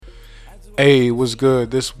Hey, what's good?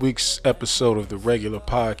 This week's episode of the regular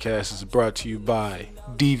podcast is brought to you by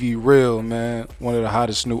DV Real, man, one of the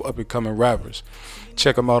hottest new up and coming rappers.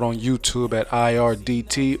 Check him out on YouTube at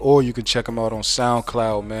IRDT, or you can check him out on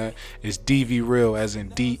SoundCloud, man. It's DV Real, as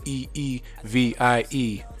in DEEVIEREAL,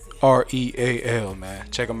 man.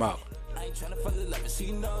 Check him out. I ain't tryna fuck love it,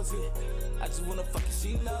 she knows it. I just wanna fuck it,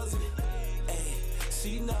 she knows it. Ay,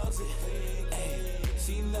 she knows it. Ay,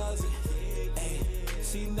 she knows it. Ay,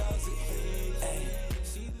 she knows it.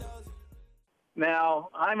 Now,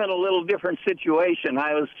 I'm in a little different situation.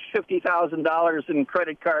 I was $50,000 in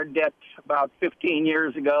credit card debt about 15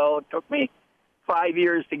 years ago. It took me 5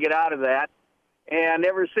 years to get out of that. And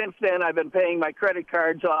ever since then, I've been paying my credit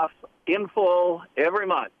cards off in full every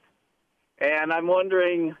month. And I'm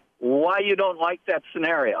wondering why you don't like that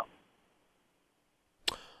scenario.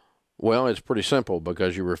 Well, it's pretty simple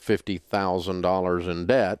because you were $50,000 in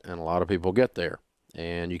debt, and a lot of people get there.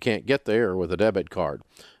 And you can't get there with a debit card.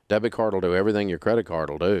 Debit card will do everything your credit card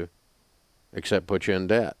will do, except put you in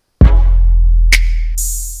debt.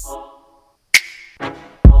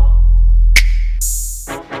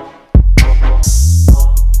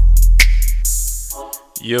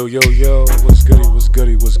 Yo, what's goody?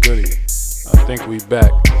 I think we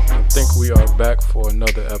back. I think we are back for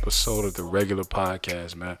another episode of the regular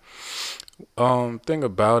podcast, man. Thing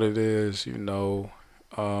about it is,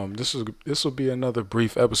 this will be another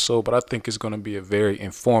brief episode, but I think it's going to be a very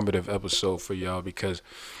informative episode for y'all because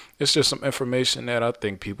it's just some information that I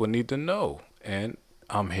think people need to know, and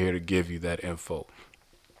I'm here to give you that info.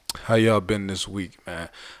 How y'all been this week, man?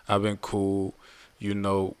 I've been cool,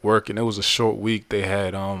 working. It was a short week. They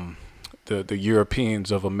had the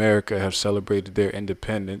Europeans of America have celebrated their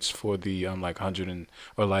independence for the like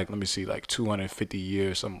 250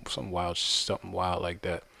 years, something wild like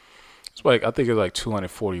that. It's like I think it's like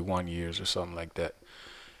 241 years or something like that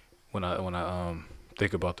when I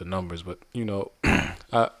think about the numbers. But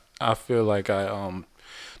I feel like I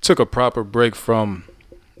took a proper break from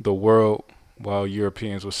the world while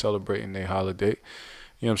Europeans were celebrating their holiday.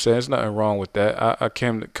 You know what I'm saying? There's nothing wrong with that. I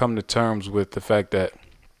come to terms with the fact that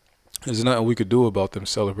there's nothing we could do about them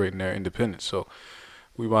celebrating their independence. So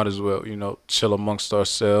we might as well, chill amongst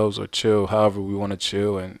ourselves or chill however we want to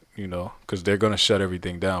chill, and, because they're going to shut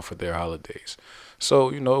everything down for their holidays. So,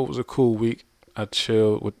 it was a cool week. I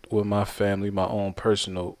chilled with my family, my own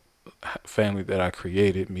personal family that I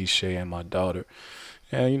created, me, Shay, and my daughter.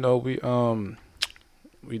 And,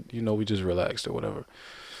 we just relaxed or whatever.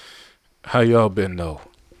 How y'all been, though?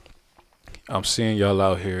 I'm seeing y'all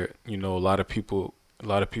out here, a lot of people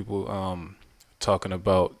talking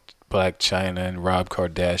about Black China and Rob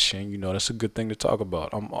Kardashian. That's a good thing to talk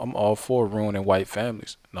about. I'm all for ruining white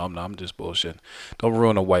families. No, I'm just bullshitting. Don't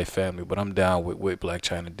ruin a white family, but I'm down with what Blac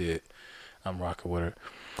Chyna did. I'm rocking with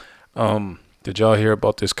her. Did y'all hear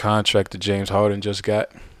about this contract that James Harden just got?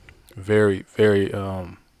 Very, very,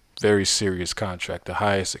 very serious contract. The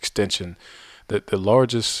highest extension, the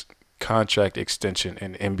largest contract extension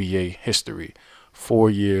in NBA history. 4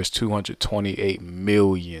 years, $228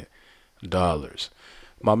 million.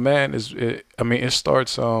 My man it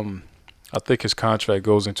starts, I think his contract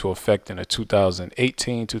goes into effect in the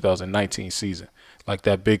 2018-2019 season, like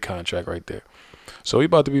that big contract right there. So he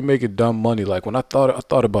about to be making dumb money. Like I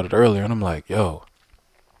thought about it earlier, and I'm like, yo,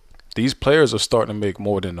 these players are starting to make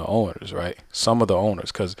more than the owners, right? Some of the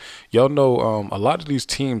owners, because y'all know a lot of these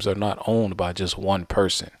teams are not owned by just one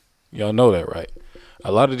person. Y'all know that, right?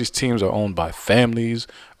 A lot of these teams are owned by families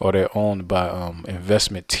or they're owned by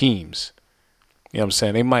investment teams. You know what I'm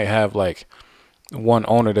saying? They might have like one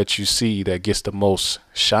owner that you see that gets the most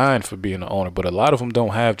shine for being an owner, but a lot of them don't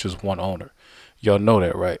have just one owner. Y'all know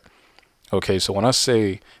that, right? Okay, so when I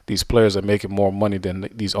say these players are making more money than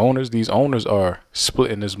these owners are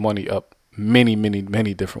splitting this money up many, many,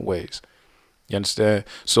 many different ways. You understand?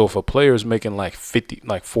 So if a player is making like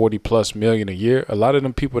 40 plus million a year, a lot of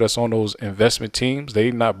them people that's on those investment teams,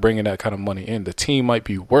 they not bringing that kind of money in. The team might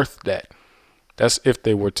be worth that. That's if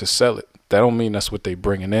they were to sell it. That don't mean that's what they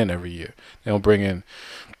bringing in every year. They don't bring in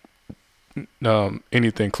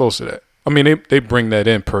anything close to that. I mean, they bring that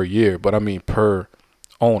in per year, but I mean per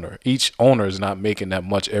owner. Each owner is not making that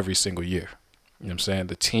much every single year. You know what I'm saying?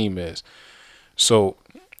 The team is. So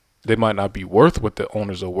they might not be worth what the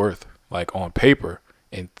owners are worth, like on paper,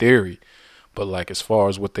 in theory, but like as far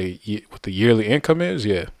as what the yearly income is,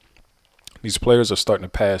 yeah, these players are starting to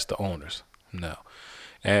pass the owners now.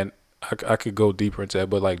 And I could go deeper into that,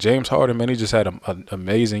 but like James Harden, man, he just had an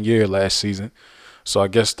amazing year last season. So I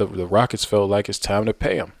guess the Rockets felt like it's time to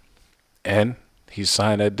pay him, and he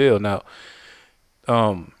signed that deal. Now,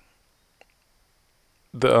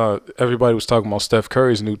 everybody was talking about Steph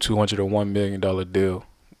Curry's new $201 million deal.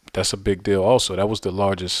 That's a big deal. Also, that was the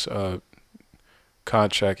largest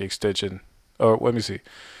contract extension. Or let me see.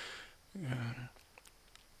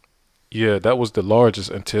 Yeah, that was the largest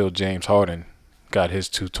until James Harden got his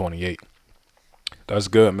 228. That's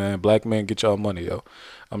good, man. Black men, get y'all money, yo.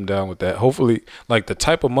 I'm down with that. Hopefully, like the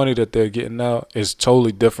type of money that they're getting now is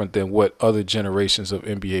totally different than what other generations of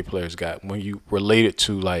NBA players got. When you relate it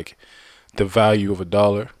to like the value of a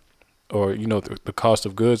dollar or, you know, the cost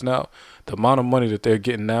of goods now, the amount of money that they're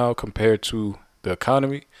getting now compared to the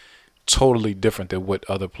economy, totally different than what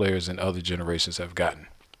other players in other generations have gotten,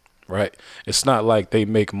 right? It's not like they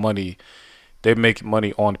make money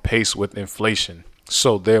on pace with inflation.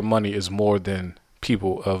 So their money is more than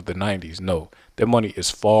people of the 90s. No, their money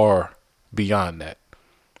is far beyond that.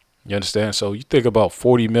 You understand? So you think about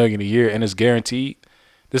 40 million a year and it's guaranteed.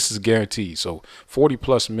 This is guaranteed. So 40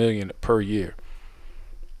 plus million per year.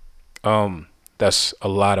 That's a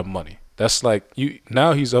lot of money. That's like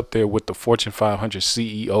now he's up there with the Fortune 500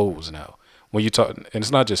 CEOs now. When you talk, and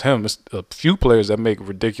it's not just him, it's a few players that make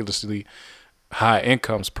ridiculously high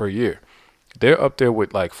incomes per year. They're up there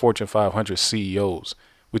with like Fortune 500 CEOs.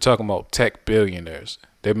 We're talking about tech billionaires.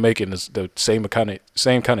 They're making the same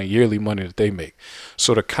kind of yearly money that they make.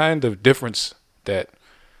 So the kind of difference that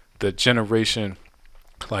the generation,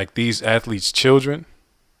 like these athletes' children,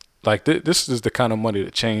 like this is the kind of money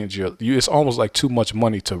that change you. It's almost like too much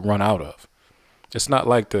money to run out of. It's not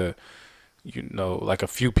like like a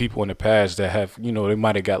few people in the past that have, they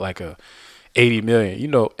might have got like a 80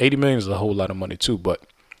 million. 80 million is a whole lot of money too, but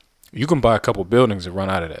you can buy a couple buildings and run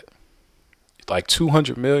out of that. Like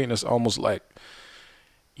 200 million is almost like,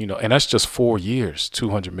 and that's just 4 years,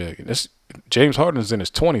 200 million. James Harden's in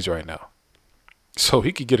his 20s right now. So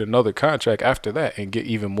he could get another contract after that and get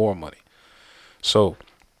even more money. So,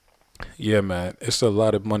 yeah, man, it's a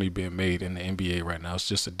lot of money being made in the NBA right now. It's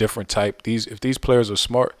just a different type. If these players are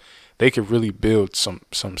smart, they could really build some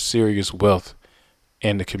serious wealth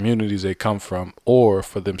in the communities they come from or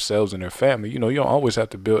for themselves and their family. You don't always have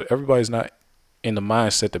to build. Everybody's not in the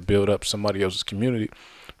mindset to build up somebody else's community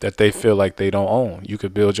that they feel like they don't own. You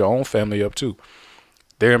could build your own family up too.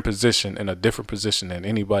 They're in a different position than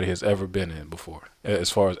anybody has ever been in before, as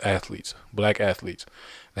far as athletes, black athletes.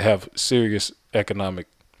 They have serious economic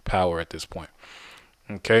power at this point.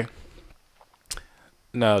 Okay.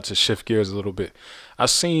 Now to shift gears a little bit, I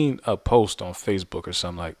seen a post on Facebook or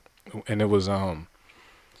something and it was I'm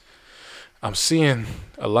seeing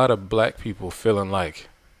a lot of black people feeling like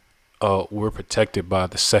we're protected by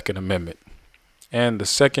the Second Amendment. And the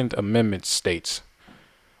Second Amendment states,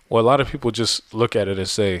 well, a lot of people just look at it and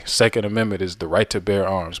say Second Amendment is the right to bear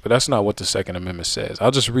arms, but that's not what the Second Amendment says.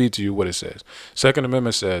 I'll just read to you what it says. Second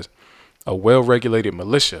Amendment says, a well-regulated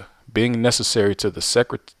militia being necessary to the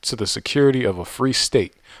security of a free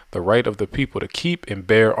state, the right of the people to keep and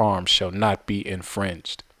bear arms shall not be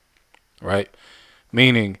infringed. Right?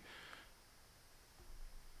 Meaning,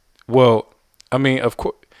 of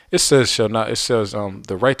course, it says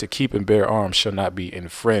the right to keep and bear arms shall not be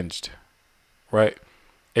infringed. Right?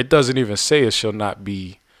 It doesn't even say it shall not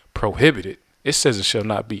be prohibited. It says it shall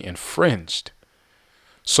not be infringed.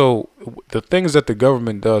 So the things that the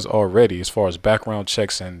government does already, as far as background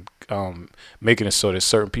checks and making it so that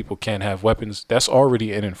certain people can't have weapons, that's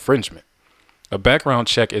already an infringement. A background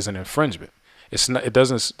check is an infringement. It's not. It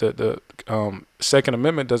doesn't. The Second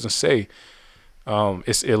Amendment doesn't say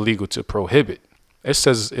it's illegal to prohibit. It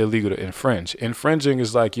says it's illegal to infringe. Infringing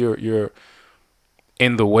is like you're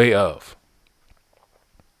in the way of.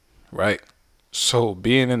 Right? So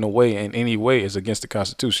being in the way in any way is against the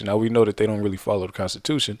Constitution. Now we know that they don't really follow the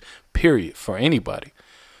Constitution, period, for anybody.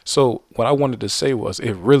 So what I wanted to say was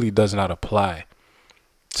it really does not apply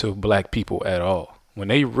to black people at all. When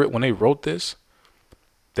they wrote this,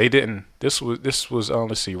 they didn't. This was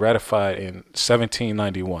ratified in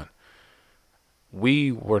 1791.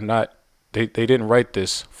 We were not. They didn't write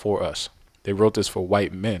this for us. They wrote this for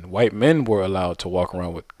white men. White men were allowed to walk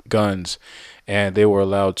around with guns, and they were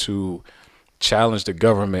allowed to challenge the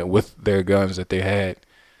government with their guns that they had.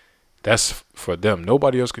 That's for them.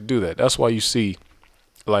 Nobody else could do that. That's why you see,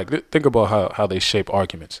 think about how they shape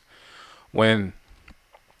arguments. When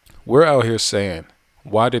we're out here saying,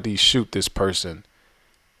 why did he shoot this person?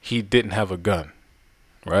 He didn't have a gun,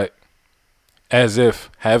 right? As if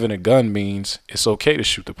having a gun means it's okay to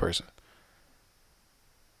shoot the person,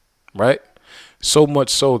 right? So much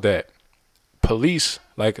so that police,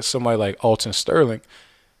 like somebody like Alton Sterling,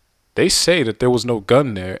 they say that there was no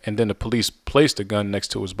gun there, and then the police placed a gun next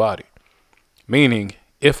to his body. Meaning,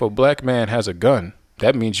 if a black man has a gun,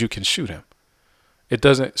 that means you can shoot him. It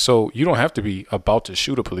doesn't. So you don't have to be about to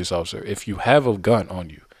shoot a police officer. If you have a gun on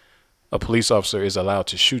you, a police officer is allowed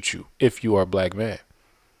to shoot you if you are a black man.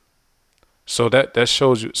 So that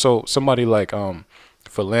shows you. So somebody like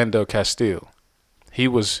Philando Castile,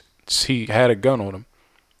 he had a gun on him,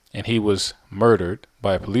 and he was murdered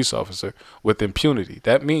by a police officer with impunity.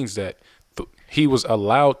 That means that he was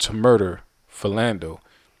allowed to murder Philando.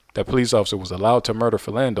 That police officer was allowed to murder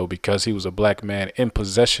Philando because he was a black man in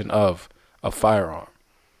possession of a firearm.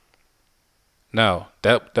 Now,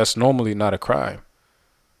 that's normally not a crime.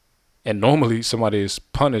 And normally somebody is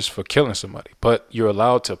punished for killing somebody, but you're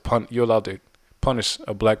allowed to punish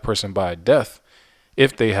a black person by death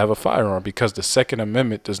if they have a firearm, because the Second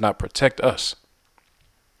Amendment does not protect us.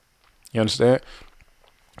 You understand?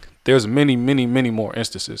 There's many, many, many more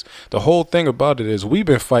instances. The whole thing about it is we've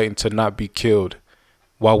been fighting to not be killed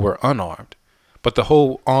while we're unarmed. But the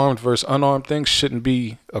whole armed versus unarmed thing shouldn't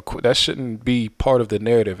be part of the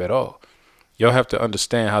narrative at all. Y'all have to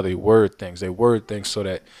understand how they word things. They word things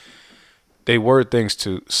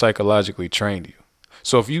to psychologically train you.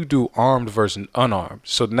 So if you do armed versus unarmed,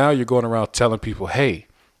 so now you're going around telling people, hey,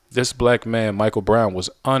 this black man, Michael Brown, was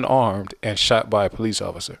unarmed and shot by a police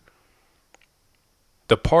officer.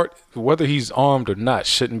 The part, whether he's armed or not,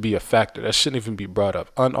 shouldn't be a factor. That shouldn't even be brought up.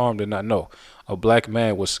 Unarmed or not, no. A black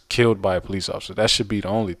man was killed by a police officer. That should be the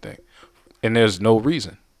only thing. And there's no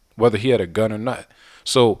reason, whether he had a gun or not.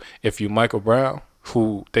 So if you Michael Brown,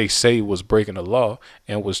 who they say was breaking the law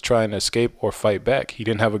and was trying to escape or fight back, he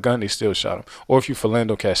didn't have a gun, they still shot him. Or if you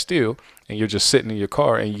Philando Castile and you're just sitting in your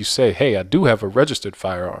car and you say, hey, I do have a registered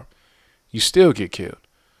firearm, you still get killed.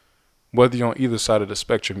 Whether you're on either side of the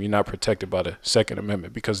spectrum, you're not protected by the Second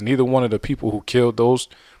Amendment, because neither one of the people who killed those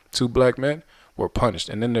two black men were punished.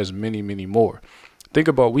 And then there's many, many more.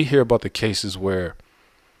 We hear about the cases where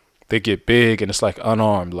they get big and it's like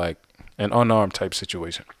unarmed, like an unarmed type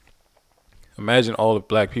situation. Imagine all the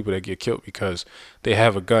black people that get killed because they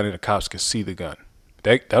have a gun and the cops can see the gun.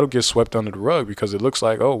 That'll get swept under the rug because it looks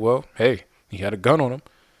like, oh, well, hey, he had a gun on him,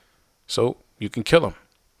 so you can kill him.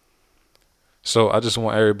 So I just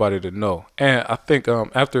want everybody to know. And I think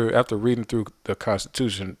after reading through the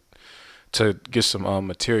Constitution to get some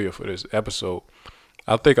material for this episode,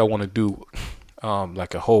 I think I want to do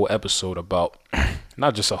like a whole episode about,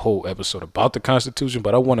 not just a whole episode about the Constitution,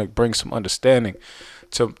 but I want to bring some understanding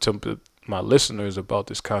to my listeners about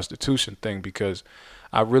this Constitution thing, because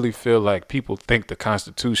I really feel like people think the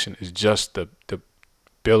Constitution is just the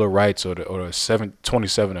Bill of Rights or the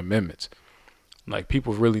 27 amendments. Like,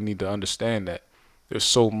 people really need to understand that there's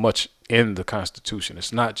so much in the Constitution.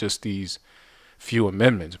 It's not just these few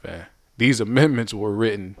amendments, man. These amendments were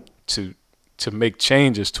written to make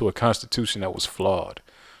changes to a Constitution that was flawed.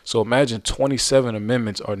 So imagine 27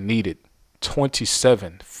 amendments are needed,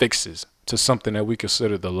 27 fixes to something that we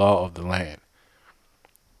consider the law of the land.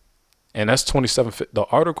 And that's 27. The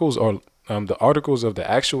articles of the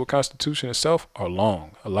actual Constitution itself are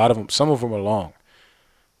long. A lot of them, some of them are long.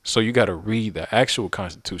 So you got to read the actual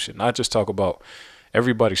Constitution, not just talk about,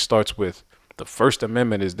 everybody starts with the First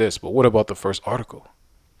Amendment is this, but what about the first article?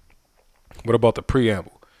 What about the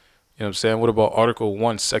preamble? You know what I'm saying? What about Article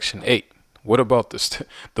 1, Section 8? What about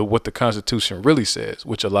what the Constitution really says,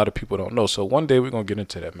 which a lot of people don't know. So one day we're going to get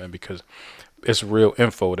into that, man, because it's real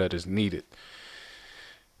info that is needed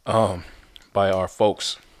by our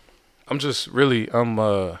folks. I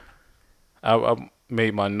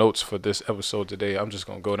made my notes for this episode today. I'm just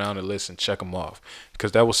going to go down the list and check them off,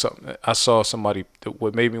 because that was something I saw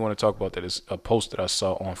what made me want to talk about that is a post that I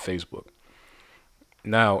saw on Facebook.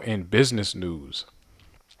 Now, in business news,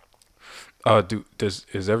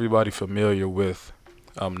 is everybody familiar with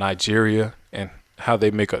Nigeria and how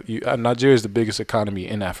they make Nigeria is the biggest economy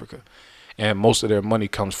in Africa, and most of their money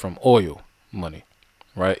comes from oil money,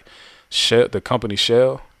 right? Shell, the company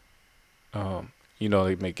Shell,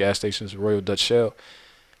 they make gas stations, Royal Dutch Shell.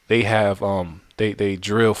 They have they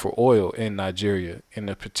drill for oil in Nigeria, in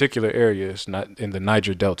a particular area. It's not in the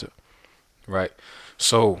Niger Delta, right?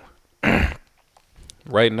 So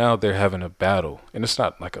right now they're having a battle, and it's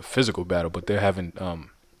not like a physical battle, but they're having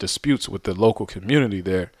disputes with the local community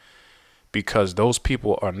there, because those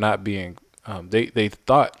people are not being they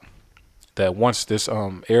thought that once this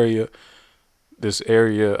area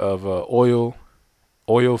of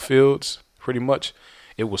oil fields, pretty much,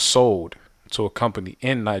 it was sold to a company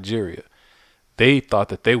in Nigeria. They thought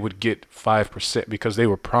that they would get 5% because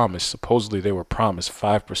supposedly they were promised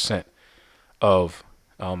 5% of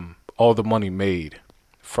all the money made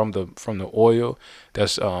from the oil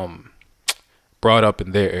that's brought up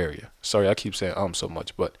in their area. Sorry, I keep saying so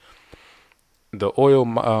much, but the oil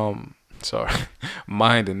sorry,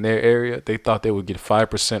 mined in their area, they thought they would get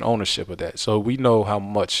 5% ownership of that. So we know how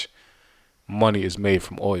much money is made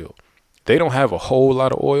from oil. They don't have a whole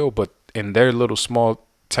lot of oil, but in their little small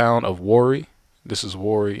town of Warri, this is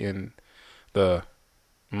Warri in the,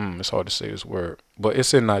 it's hard to say this word, but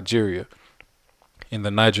it's in Nigeria, in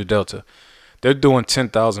the Niger Delta. They're doing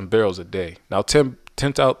 10,000 barrels a day. Now,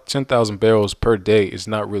 10,000 barrels per day is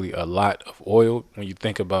not really a lot of oil when you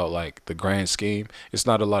think about like the grand scheme. It's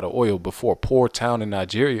not a lot of oil, but for a poor town in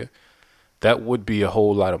Nigeria, that would be a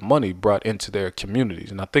whole lot of money brought into their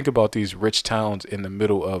communities. And I think about these rich towns in the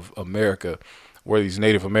middle of America where these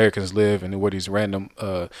Native Americans live and where these random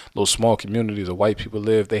little small communities of white people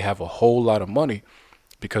live. They have a whole lot of money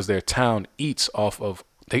because their town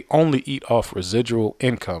they only eat off residual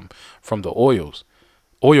income from the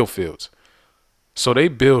oil fields. So they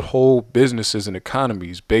build whole businesses and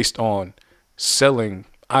economies based on selling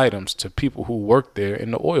items to people who work there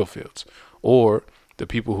in the oil fields or the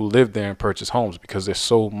people who live there and purchase homes because there's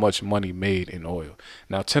so much money made in oil.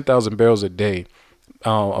 Now, 10,000 barrels a day,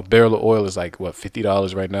 a barrel of oil is like, what,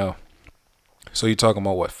 $50 right now? So you're talking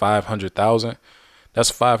about, what, 500,000? That's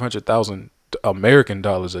 500,000 American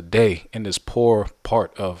dollars a day in this poor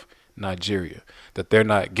part of Nigeria that they're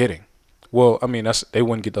not getting. Well, I mean, they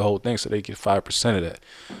wouldn't get the whole thing, so they get 5% of that.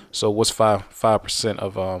 So what's 5%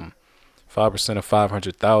 of 5% of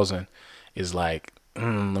 500,000 is like, let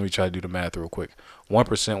me try to do the math real quick.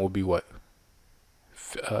 1% will be what?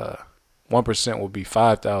 1% will be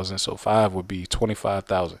 5,000. So 5 would be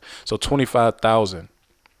 25,000. So 25,000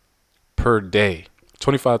 per day,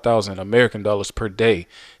 25,000 American dollars per day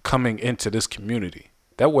coming into this community.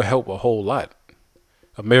 That would help a whole lot.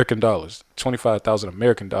 American dollars, 25,000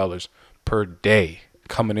 American dollars per day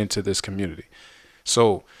coming into this community.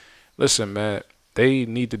 So listen, man, they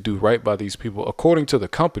need to do right by these people. According to the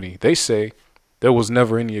company, they say there was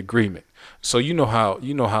never any agreement. So you know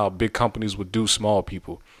how big companies would do small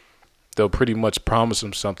people. They'll pretty much promise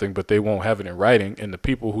them something, but they won't have it in writing. And the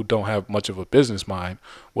people who don't have much of a business mind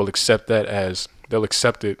will accept they'll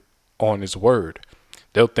accept it on its word.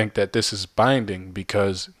 They'll think that this is binding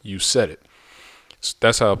because you said it. So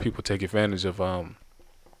that's how people take advantage of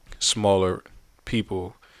smaller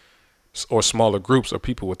people or smaller groups or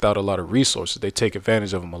people without a lot of resources. They take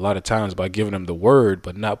advantage of them a lot of times by giving them the word,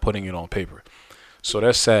 but not putting it on paper. So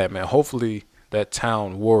that's sad, man. Hopefully that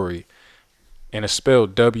town Warri, and it's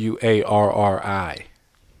spelled Warri.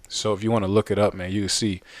 So if you want to look it up, man, you can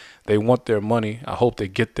see they want their money. I hope they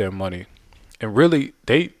get their money. And really,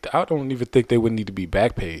 I don't even think they would need to be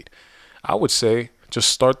back paid. I would say just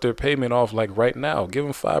start their payment off like right now. Give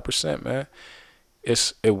them 5%, man.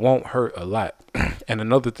 It won't hurt a lot. And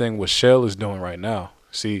another thing what Shell is doing right now,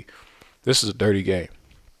 see, this is a dirty game.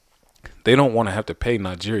 They don't want to have to pay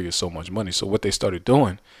Nigeria so much money. So what they started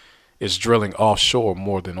doing is drilling offshore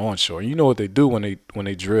more than onshore. You know what they do when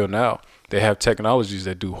they drill now? They have technologies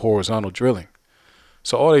that do horizontal drilling.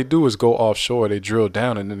 So all they do is go offshore, they drill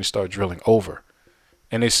down, and then they start drilling over.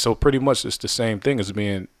 And so pretty much it's the same thing as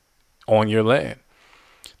being on your land.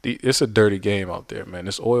 It's a dirty game out there, man.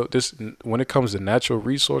 When it comes to natural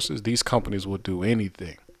resources, these companies will do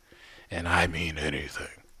anything. And I mean anything.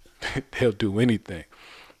 They'll do anything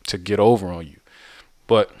to get over on you.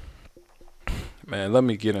 But man, let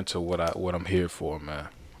me get into what I'm here for, man.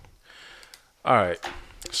 All right.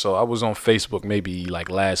 So I was on Facebook maybe like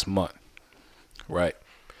last month, right?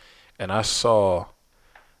 And I saw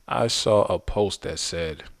a post that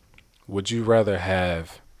said, "Would you rather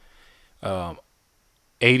have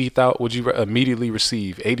 80,000? Would you immediately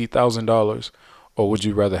receive $80,000, or would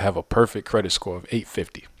you rather have a perfect credit score of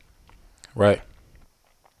 850?" Right?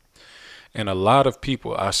 And I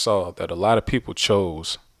saw that a lot of people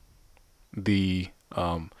chose the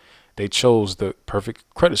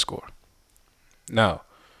perfect credit score. Now,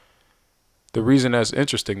 the reason that's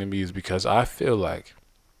interesting to me is because I feel like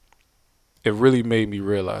it really made me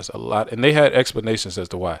realize a lot, and they had explanations as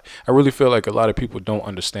to why. I really feel like a lot of people don't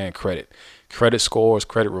understand credit scores,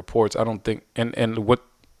 credit reports. I don't think, and what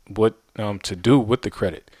to do with the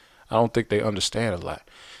credit. I don't think they understand a lot,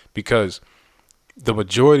 because the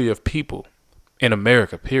majority of people in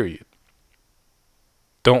America, period,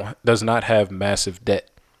 does not have massive debt.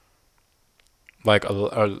 Like a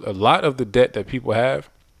lot of the debt that people have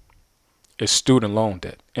is student loan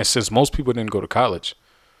debt. And since most people didn't go to college,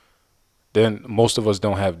 then most of us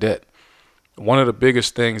don't have debt. One of the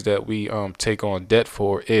biggest things that we take on debt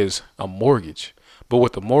for is a mortgage. But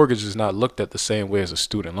with the mortgage is not looked at the same way as a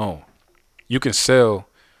student loan. You can sell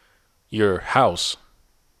your house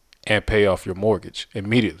and pay off your mortgage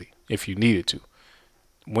immediately if you needed to.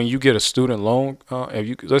 When you get a student loan,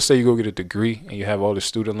 let's say you go get a degree and you have all this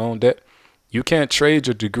student loan debt, You can't trade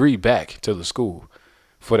your degree back to the school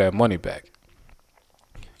for that money back.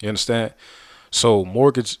 You understand? So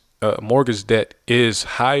mortgage debt is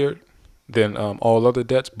higher than all other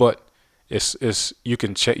debts, but it's you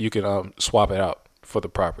can swap it out for the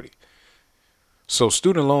property. So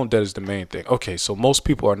student loan debt is the main thing. Okay, so most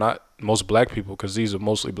black people, because these are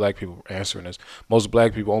mostly black people answering this, most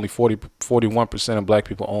black people, only 41% of black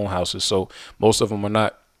people own houses. So most of them are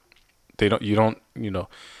not,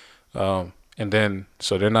 and then,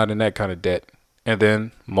 so they're not in that kind of debt. And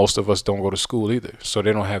then most of us don't go to school either. So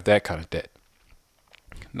they don't have that kind of debt.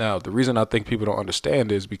 Now, the reason I think people don't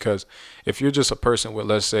understand is because if you're just a person with,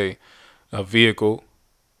 let's say, a vehicle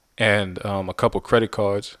and a couple credit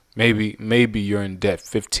cards, maybe you're in debt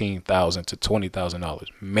 $15,000 to $20,000,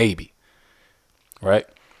 maybe, right?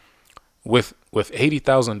 With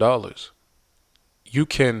 $80,000, you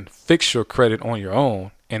can fix your credit on your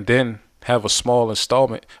own and then have a small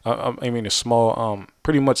installment.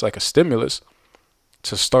 Pretty much like a stimulus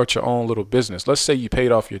to start your own little business. Let's say you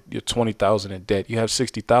paid off your $20,000 in debt. You have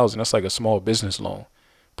 $60,000. That's like a small business loan,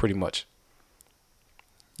 pretty much.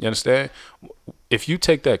 You understand? If you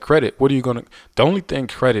take that credit, the only thing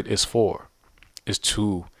credit is for is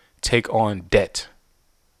to take on debt.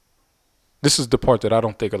 This is the part that I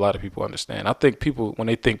don't think a lot of people understand. I think people, when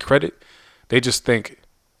they think credit, they just think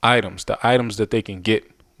the items that they can get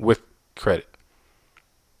with credit.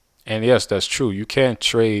 And yes, that's true. You can't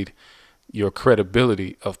trade your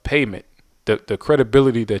credibility of payment, the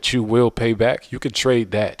credibility that you will pay back, you can trade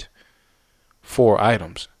that for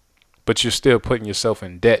items, but you're still putting yourself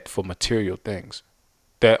in debt for material things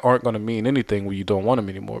that aren't going to mean anything when you don't want them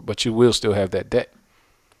anymore, but you will still have that debt,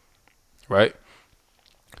 right?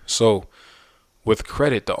 So with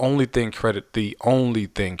credit, the only thing credit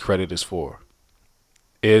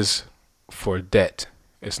is for debt.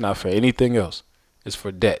 It's not for anything else. It's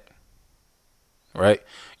for debt. Right?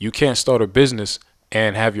 You can't start a business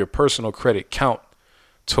and have your personal credit count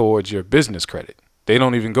towards your business credit. They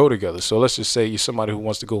don't even go together. So let's just say you're somebody who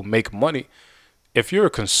wants to go make money. If you're a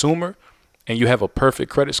consumer and you have a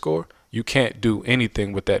perfect credit score, you can't do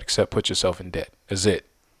anything with that except put yourself in debt. That's it.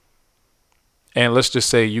 And let's just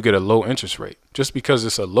say you get a low interest rate. Just because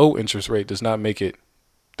it's a low interest rate doesn't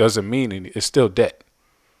mean it's still debt.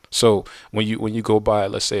 So when you go buy,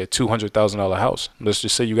 let's say, a $200,000 house, let's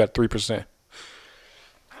just say you got 3%.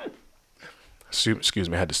 Excuse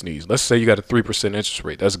me, I had to sneeze. Let's say you got a 3% interest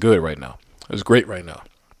rate. That's good right now. It's great right now.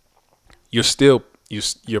 Your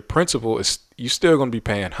principal is, you're still going to be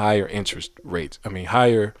paying higher interest rates.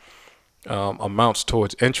 Higher amounts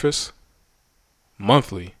towards interest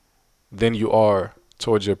monthly than you are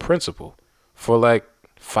towards your principal for like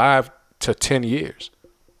 5 to 10 years.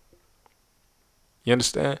 You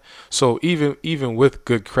understand? So even with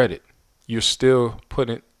good credit, you're still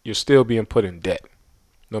being put in debt,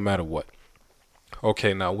 no matter what.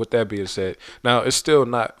 Okay, now with that being said, now it's still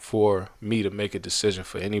not for me to make a decision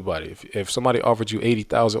for anybody. If somebody offered you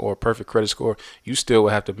 $80,000 or a perfect credit score, you still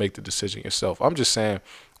would have to make the decision yourself. I'm just saying,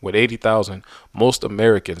 with $80,000, most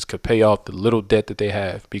Americans could pay off the little debt that they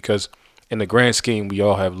have, because in the grand scheme, we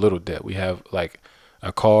all have little debt. We have like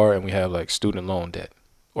a car and we have like student loan debt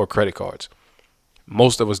or credit cards.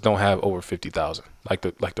 Most of us don't have over $50,000, like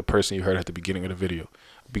the person you heard at the beginning of the video,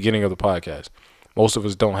 beginning of the podcast. Most of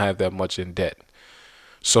us don't have that much in debt.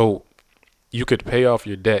 So you could pay off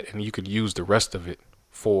your debt and you could use the rest of it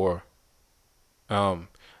for a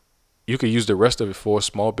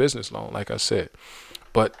small business loan, like I said.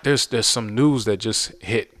 But there's some news that just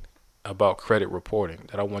hit about credit reporting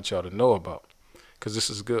that I want y'all to know about, because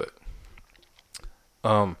this is good.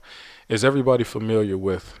 Is everybody familiar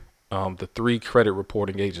with the 3 credit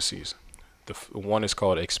reporting agencies? The one is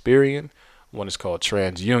called Experian, one is called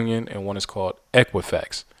TransUnion, and one is called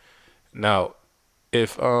Equifax. Now,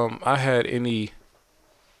 if I had any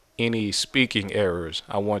speaking errors,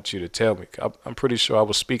 I want you to tell me. I'm pretty sure I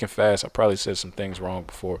was speaking fast. I probably said some things wrong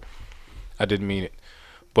before. I didn't mean it.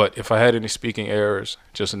 But if I had any speaking errors,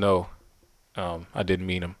 just know I didn't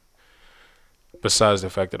mean them. Besides the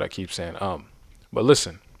fact that I keep saying But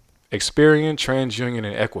listen, Experian, TransUnion,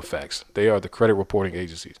 and Equifax, they are the credit reporting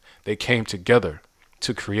agencies. They came together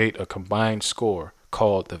to create a combined score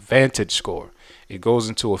called the Vantage Score. It goes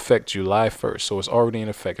into effect July 1st, so it's already in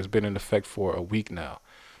effect. It's been in effect for a week now.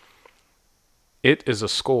 It is a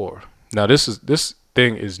score. Now, this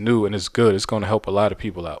thing is new and it's good. It's going to help a lot of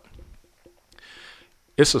people out.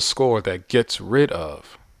 It's a score that gets rid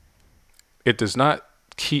of. It does not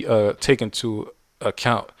take into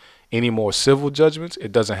account any more civil judgments.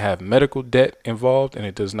 It doesn't have medical debt involved, and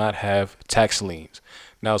it does not have tax liens.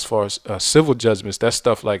 Now, as far as civil judgments, that's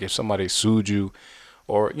stuff like if somebody sued you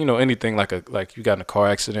or anything like you got in a car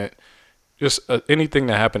accident, just anything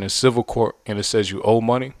that happened in civil court and it says you owe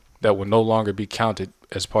money, that will no longer be counted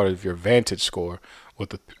as part of your Vantage score with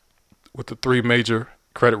the three major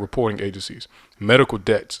credit reporting agencies. Medical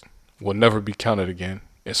debts will never be counted again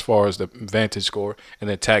as far as the Vantage score, and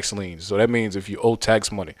then tax liens. So that means if you owe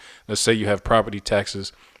tax money, let's say you have property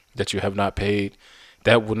taxes that you have not paid,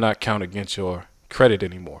 that will not count against your credit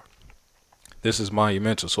anymore. This is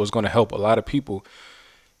monumental. So it's going to help a lot of people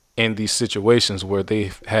in these situations where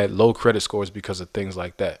they've had low credit scores because of things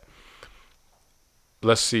like that.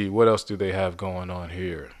 Let's see, what else do they have going on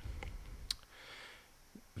here?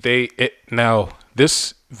 Now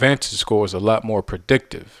this Vantage score is a lot more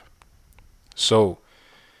predictive. So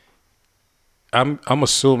I'm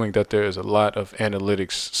assuming that there is a lot of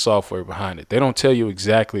analytics software behind it. They don't tell you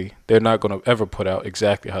exactly. They're not going to ever put out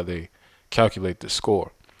exactly how they calculate the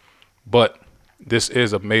score. But this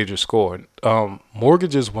is a major score.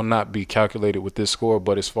 Mortgages will not be calculated with this score,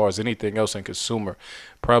 but as far as anything else in consumer,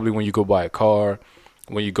 probably when you go buy a car,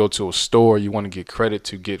 when you go to a store, you want to get credit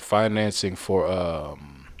to get financing for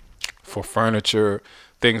furniture,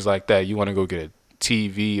 things like that. You want to go get a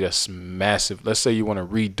TV that's massive. Let's say you want to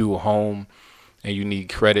redo a home and you need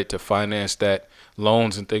credit to finance that,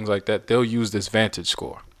 loans and things like that. They'll use this Vantage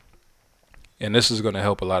score. And this is going to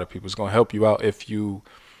help a lot of people. It's going to help you out if you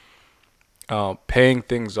paying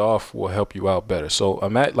things off will help you out better. So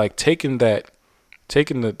I'm at like taking the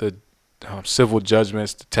civil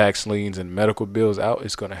judgments, the tax liens and medical bills out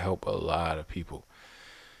is going to help a lot of people.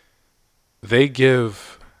 They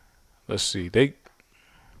give, they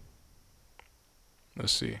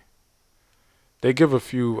give a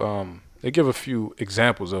few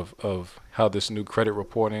examples of how this new credit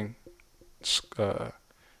reporting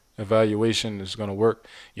evaluation is going to work.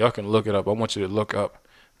 Y'all can look it up. I want you to look up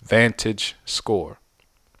Vantage score.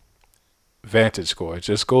 Vantage score. It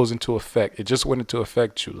just goes into effect. It just went into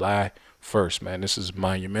effect July 1st, man. This is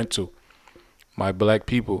monumental. My black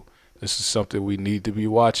people, this is something we need to be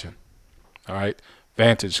watching. All right.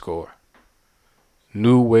 Vantage score.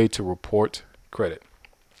 New way to report credit.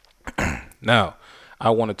 Now, I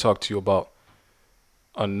want to talk to you about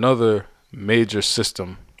another major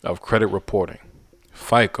system of credit reporting.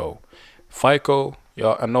 FICO. FICO,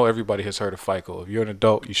 y'all, I know everybody has heard of FICO. If you're an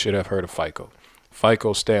adult, you should have heard of FICO.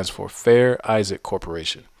 FICO stands for Fair Isaac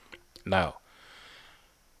Corporation. Now,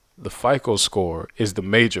 the FICO score is the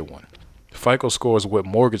major one. FICO score is what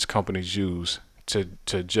mortgage companies use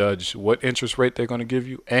to judge what interest rate they're going to give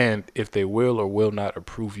you and if they will or will not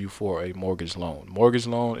approve you for a mortgage loan. Mortgage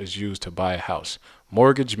loan is used to buy a house.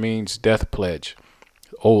 Mortgage means death pledge,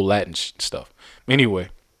 old Latin stuff. Anyway,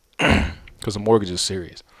 because a mortgage is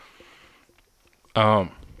serious.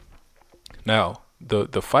 Now,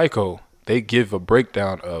 the FICO, they give a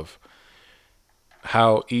breakdown of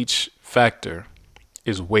how each factor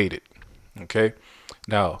is weighted. Okay.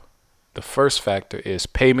 Now, the first factor is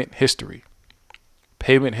payment history.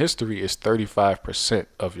 Payment history is 35%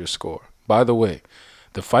 of your score. By the way,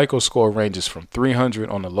 the FICO score ranges from 300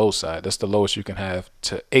 on the low side. That's the lowest you can have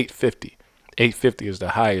to 850. 850 is the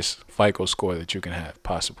highest FICO score that you can have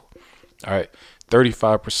possible. All right.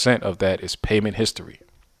 35% of that is payment history.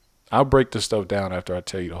 I'll break this stuff down after I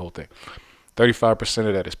tell you the whole thing. 35%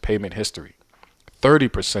 of that is payment history.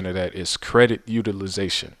 30% of that is credit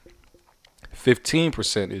utilization.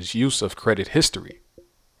 15% is use of credit history,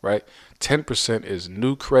 right? 10% is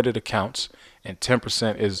new credit accounts, and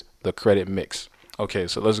 10% is the credit mix. Okay,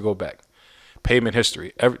 so let's go back. Payment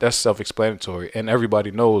history, that's self-explanatory, and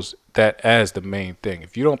everybody knows that as the main thing.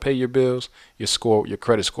 If you don't pay your bills, your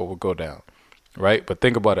credit score will go down, right? But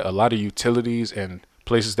think about it. A lot of utilities and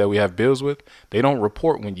places that we have bills with, they don't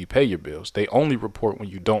report when you pay your bills. They only report when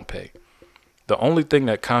you don't pay. The only thing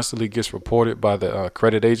that constantly gets reported by the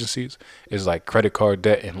credit agencies is like credit card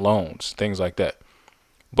debt and loans, things like that.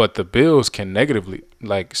 But the bills can negatively,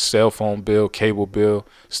 like cell phone bill, cable bill,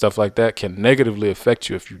 stuff like that can negatively affect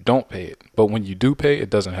you if you don't pay it. But when you do pay, it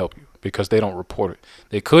doesn't help you because they don't report it.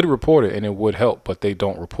 They could report it and it would help, but they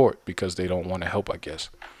don't report because they don't want to help, I guess.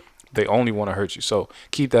 They only want to hurt you. So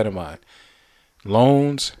keep that in mind.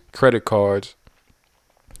 Loans, credit cards,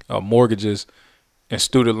 mortgages, and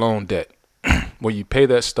student loan debt. When you pay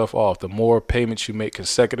that stuff off, the more payments you make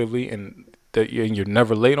consecutively and you're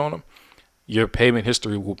never late on them, your payment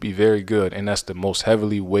history will be very good. And that's the most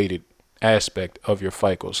heavily weighted aspect of your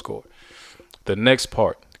FICO score. The next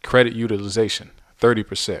part, credit utilization,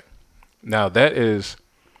 30%. Now that's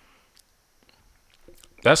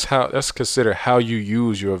considered how you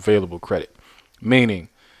use your available credit. Meaning,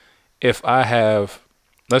 if I have,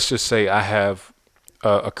 let's just say I have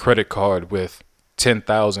a credit card with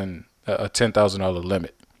 $10,000 a $10,000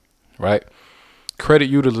 limit, right? Credit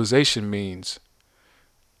utilization means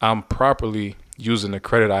I'm properly using the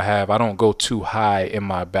credit I have. I don't go too high in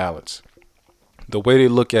my balance. The way they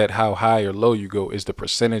look at how high or low you go is the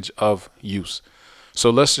percentage of use. So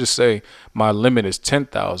let's just say my limit is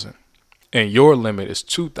 10,000 and your limit is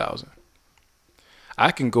 2,000.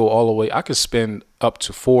 I can go all the way. I could spend up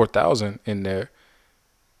to 4,000 in there,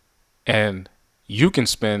 and you can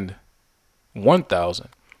spend 1,000.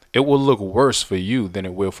 It will look worse for you than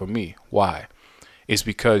it will for me. Why? It's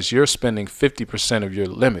because you're spending 50% of your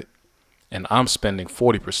limit and I'm spending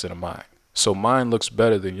 40% of mine. So mine looks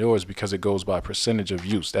better than yours because it goes by percentage of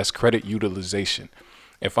use. That's credit utilization.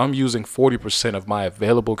 If I'm using 40% of my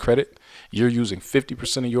available credit, you're using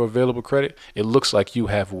 50% of your available credit, it looks like you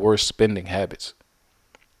have worse spending habits.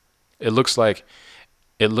 It looks like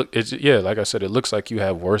like I said, it looks like you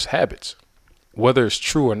have worse habits. Whether it's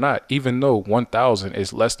true or not, even though 1,000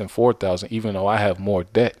 is less than 4,000, even though I have more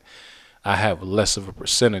debt, I have less of a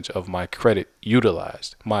percentage of my credit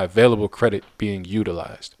utilized, my available credit being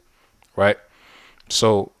utilized, right?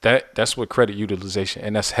 So that's what credit utilization,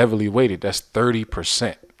 and that's heavily weighted. That's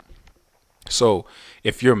 30%. So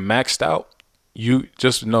if you're maxed out, you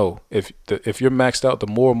just know if you're maxed out, the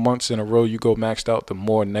more months in a row you go maxed out, the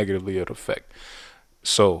more negatively it'll affect.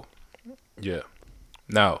 So, yeah.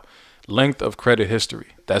 Now, length of credit history,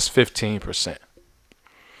 that's 15%.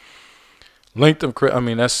 Length of credit, I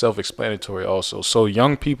mean, that's self-explanatory also. So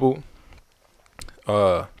young people,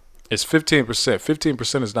 it's 15%.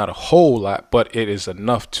 15% is not a whole lot, but it is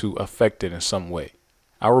enough to affect it in some way.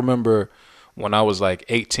 I remember when I was like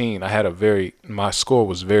 18, my score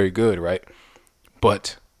was very good, right?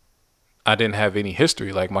 But I didn't have any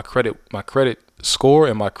history. Like my credit score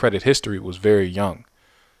and my credit history was very young.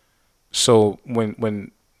 So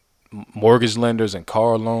when mortgage lenders and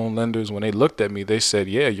car loan lenders, when they looked at me, they said,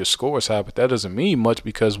 yeah, your score is high, but that doesn't mean much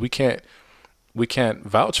because we can't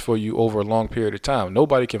vouch for you over a long period of time.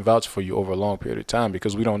 Nobody can vouch for you over a long period of time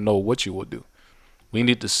because we don't know what you will do. We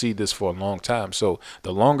need to see this for a long time. So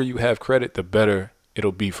the longer you have credit, the better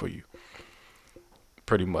it'll be for you.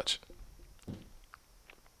 Pretty much.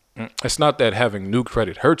 It's not that having new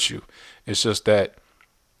credit hurts you. It's just that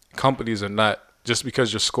companies are not, just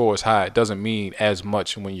because your score is high, it doesn't mean as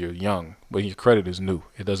much when you're young. When your credit is new,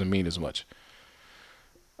 it doesn't mean as much.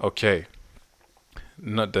 Okay.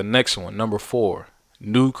 The next one, number 4,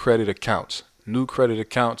 new credit accounts. New credit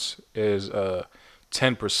accounts is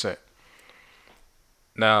 10%.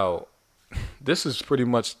 Now, this is pretty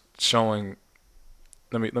much showing.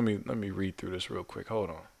 Let me read through this real quick. Hold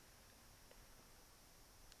on.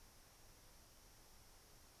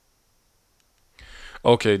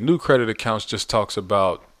 Okay, new credit accounts just talks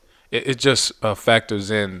about, it just factors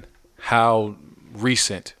in how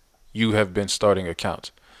recent you have been starting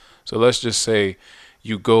accounts. So let's just say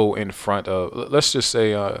you go in front of, let's just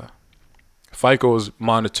say FICO is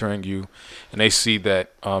monitoring you and they see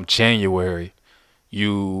that January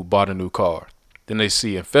you bought a new car. Then they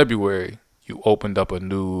see in February you opened up a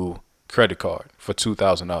new credit card for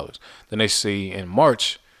 $2,000. Then they see in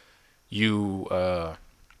March you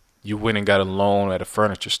went and got a loan at a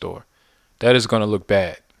furniture store. That is going to look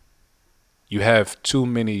bad. You have too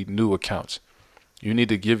many new accounts. You need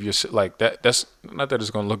to give your, like that. That's not that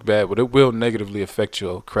it's going to look bad, but it will negatively affect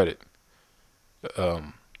your credit.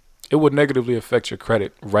 It would negatively affect your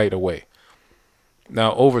credit right away.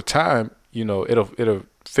 Now, over time, it'll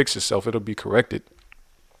fix itself. It'll be corrected.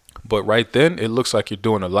 But right then, it looks like you're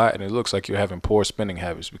doing a lot, and it looks like you're having poor spending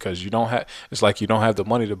habits because it's like you don't have the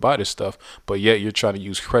money to buy this stuff, but yet you're trying to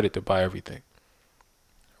use credit to buy everything,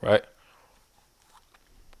 right?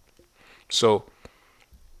 So,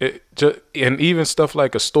 and even stuff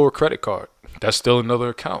like a store credit card, that's still another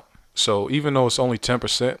account. So even though it's only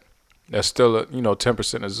 10%, that's still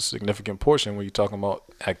 10% is a significant portion when you're talking about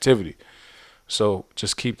activity. So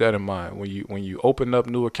just keep that in mind. When you open up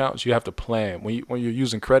new accounts, you have to plan. When you're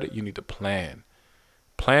using credit, you need to plan.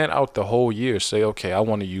 Plan out the whole year. Say, okay, I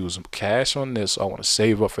want to use cash on this. I want to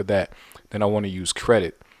save up for that. Then I want to use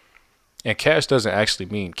credit. And cash doesn't actually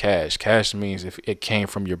mean cash. Cash means if it came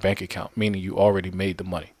from your bank account, meaning you already made the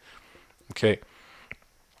money. Okay.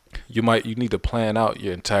 You need to plan out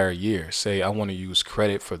your entire year. Say, I want to use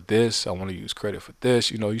credit for this. I want to use credit for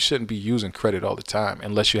this. You shouldn't be using credit all the time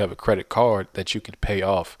unless you have a credit card that you can pay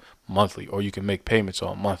off monthly or you can make payments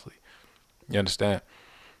on monthly. You understand?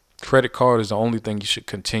 Credit card is the only thing you should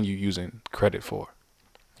continue using credit for.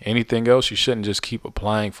 Anything else, you shouldn't just keep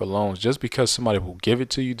applying for loans. Just because somebody will give it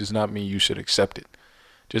to you does not mean you should accept it.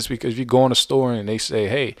 Just because you go in a store and they say,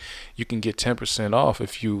 hey, you can get 10% off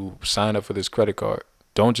if you sign up for this credit card.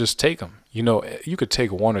 don't just take them. You know, you could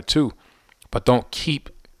take one or two, but don't keep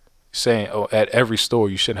saying, oh, at every store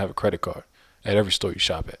you shouldn't have a credit card. At every store you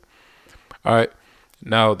shop at. All right.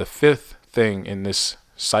 Now, the fifth thing in this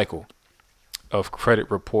cycle of credit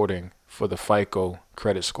reporting for the FICO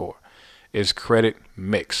credit score is credit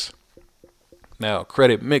mix. Now,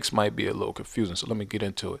 credit mix might be a little confusing, so let me get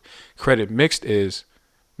into it. Credit mix is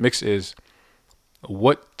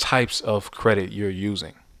what types of credit you're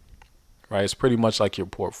using, right? It's pretty much like your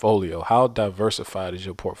portfolio. How diversified is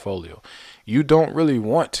your portfolio? You don't really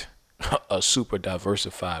want a super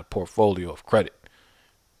diversified portfolio of credit.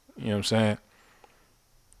 You know what I'm saying?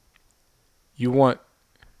 You want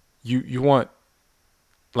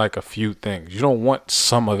like a few things. You don't want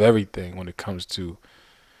some of everything when it comes to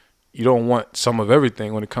your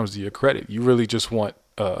credit. You really just want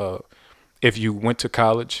if you went to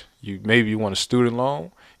college, you want a student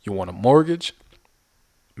loan, you want a mortgage,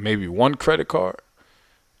 maybe one credit card,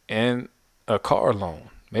 and a car loan,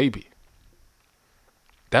 maybe.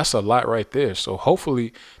 That's a lot right there. So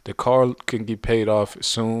hopefully the car can get paid off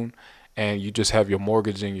soon, and you just have your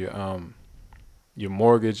mortgage and you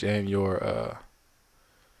want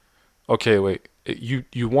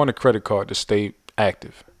a credit card to stay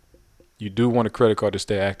active. You do want a credit card to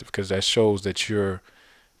stay active because that shows that you're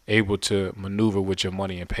able to maneuver with your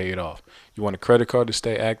money and pay it off. You want a credit card to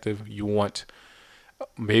stay active. You want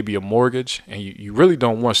maybe a mortgage, and you really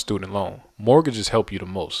don't want student loan. Mortgages help you the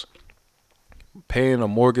most. Paying a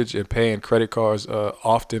mortgage and paying credit cards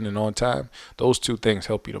often and on time, those two things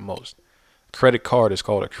help you the most. Credit card is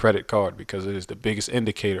called a credit card because it is the biggest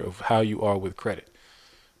indicator of how you are with credit.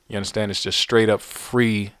 You understand? It's just straight up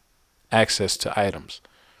free access to items.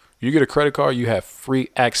 You get a credit card, you have free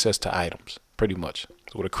access to items, pretty much.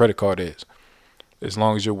 That's what a credit card is, as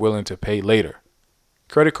long as you're willing to pay later.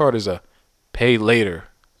 Credit card is a pay later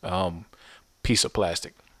piece of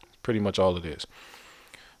plastic, pretty much all it is.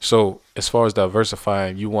 So as far as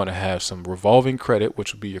diversifying, you want to have some revolving credit,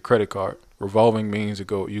 which would be your credit card. Revolving means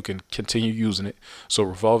you can continue using it. So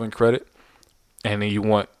revolving credit, and then you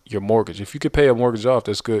want your mortgage. If you could pay a mortgage off,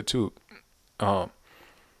 that's good too.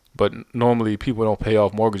 But normally people don't pay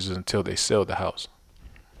off mortgages until they sell the house.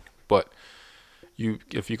 But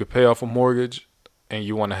if you could pay off a mortgage and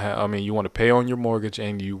you want to pay on your mortgage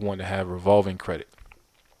and you want to have revolving credit,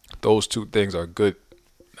 those two things are good.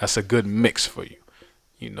 That's a good mix for you.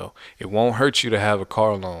 You know, it won't hurt you to have a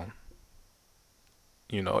car loan.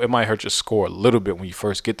 You know, it might hurt your score a little bit when you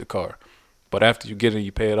first get the car, but after you get it,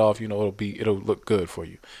 you pay it off. You know, it'll look good for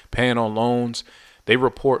you. Paying on loans, they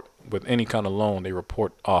report with any kind of loan. They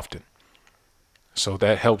report often, so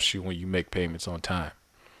that helps you when you make payments on time.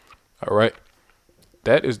 All right,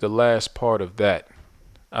 that is the last part of that.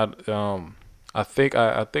 I think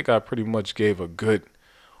I pretty much gave a good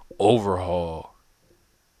overhaul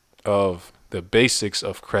of the basics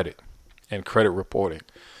of credit and credit reporting.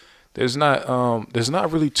 There's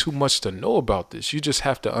not really too much to know about this. You just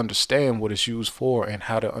have to understand what it's used for and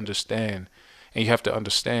how to understand, and you have to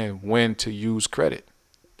understand when to use credit.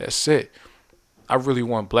 That's it. I really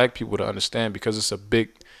want black people to understand, because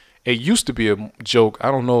it used to be a joke.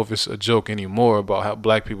 I don't know if it's a joke anymore about how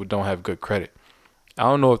black people don't have good credit. I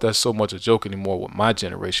don't know if that's so much a joke anymore with my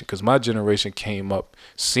generation, because my generation came up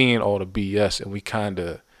seeing all the BS, and we kind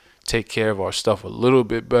of take care of our stuff a little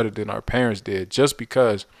bit better than our parents did, just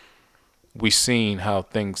because we seen how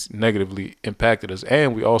things negatively impacted us,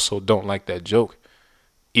 and we also don't like that joke,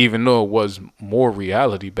 even though it was more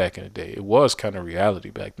reality back in the day. It was kind of reality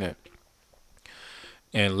back then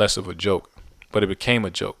and less of a joke, but it became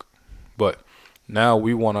a joke. But now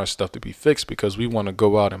we want our stuff to be fixed because we want to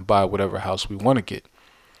go out and buy whatever house we want to get.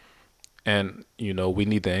 And, you know, we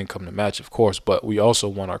need the income to match, of course, but we also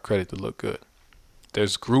want our credit to look good.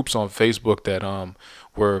 There's groups on Facebook that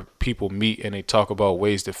where people meet and they talk about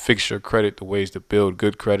ways to fix your credit, the ways to build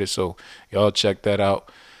good credit. So y'all check that out.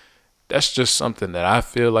 That's just something that I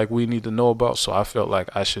feel like we need to know about. So I felt like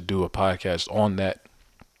I should do a podcast on that.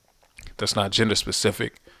 That's not gender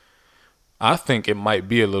specific. I think it might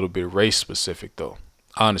be a little bit race specific though,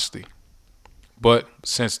 honestly. But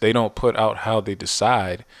since they don't put out how they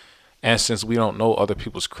decide, and since we don't know other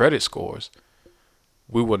people's credit scores,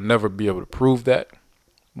 we will never be able to prove that.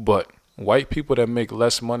 But white people that make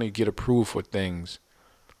less money get approved for things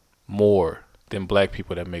more than black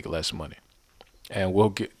people that make less money. And we'll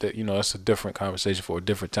get that, you know, that's a different conversation for a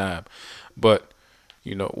different time. But,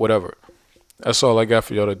 you know, whatever. That's all I got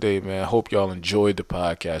for y'all today, man. I hope y'all enjoyed the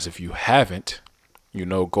podcast. If you haven't, you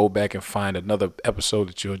know, go back and find another episode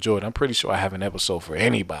that you enjoyed. I'm pretty sure I have an episode for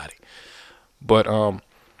anybody. But,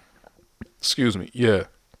 excuse me. Yeah.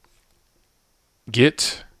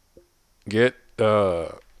 Get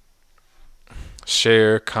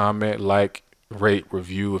share, comment, like, rate,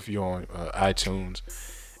 review if you're on iTunes.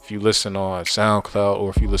 If you listen on SoundCloud or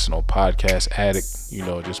if you listen on Podcast Addict,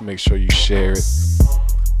 just make sure you share it.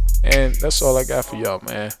 And that's all I got for y'all,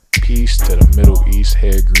 man. Peace to the Middle East,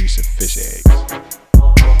 hair grease, and fish eggs.